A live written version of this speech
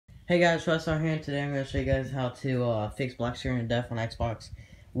Hey guys, Russell here, and today I'm going to show you guys how to fix black screen of death on Xbox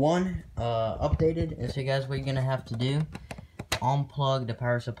One updated. And show you guys what you're going to have to do. Unplug the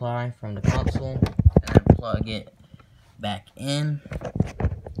power supply from the console and then plug it back in.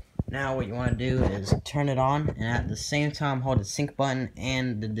 Now what you want to do is turn it on and at the same time hold the sync button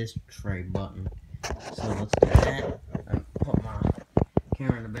and the disc tray button. So let's do that. I'll put my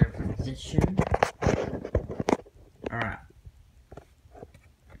camera in a better position. Alright.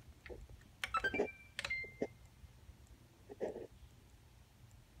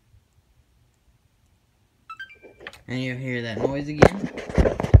 And you'll hear that noise again.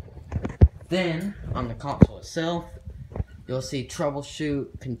 Then, on the console itself, you'll see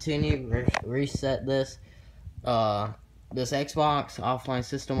troubleshoot, continue, reset this Xbox, offline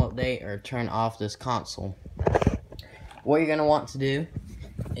system update, or turn off this console. What you're going to want to do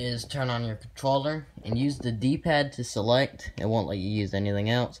is turn on your controller and use the D-pad to select. It won't let you use anything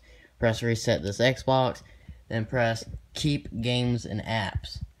else. Press reset this Xbox, then press keep games and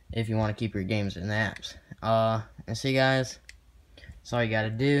apps if you want to keep your games and apps. And see guys, that's all you gotta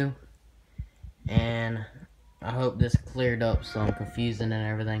do, and I hope this cleared up some confusion and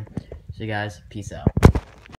everything. So guys, peace out.